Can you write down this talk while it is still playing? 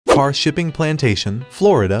car shipping Plantation,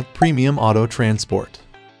 Florida, Premium Auto Transport.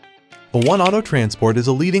 One Auto Transport is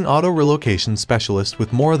a leading auto relocation specialist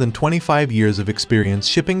with more than 25 years of experience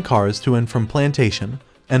shipping cars to and from Plantation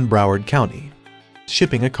and Broward County.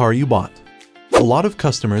 Shipping a car you bought. A lot of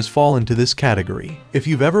customers fall into this category. If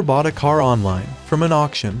you've ever bought a car online, from an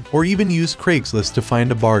auction, or even used Craigslist to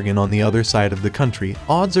find a bargain on the other side of the country,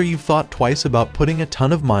 odds are you've thought twice about putting a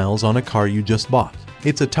ton of miles on a car you just bought.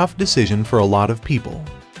 It's a tough decision for a lot of people.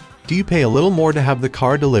 Do you pay a little more to have the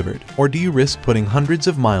car delivered, or do you risk putting hundreds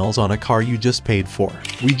of miles on a car you just paid for?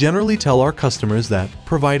 We generally tell our customers that,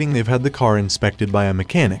 providing they've had the car inspected by a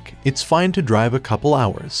mechanic, it's fine to drive a couple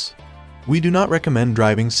hours. We do not recommend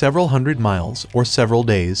driving several hundred miles or several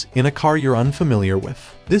days in a car you're unfamiliar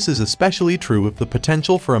with. This is especially true if the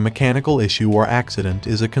potential for a mechanical issue or accident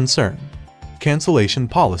is a concern. Cancellation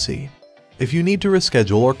policy. If you need to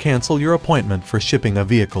reschedule or cancel your appointment for shipping a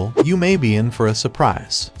vehicle, you may be in for a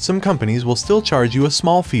surprise. Some companies will still charge you a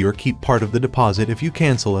small fee or keep part of the deposit if you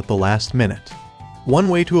cancel at the last minute. One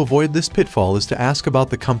way to avoid this pitfall is to ask about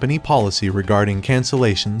the company policy regarding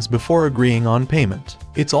cancellations before agreeing on payment.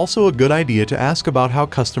 It's also a good idea to ask about how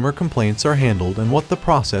customer complaints are handled and what the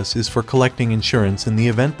process is for collecting insurance in the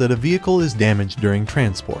event that a vehicle is damaged during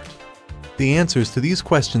transport. The answers to these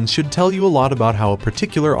questions should tell you a lot about how a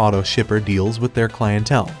particular auto shipper deals with their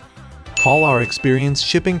clientele. Call our experienced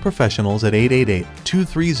shipping professionals at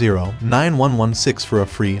 888-230-9116 for a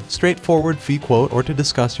free, straightforward fee quote or to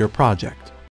discuss your project.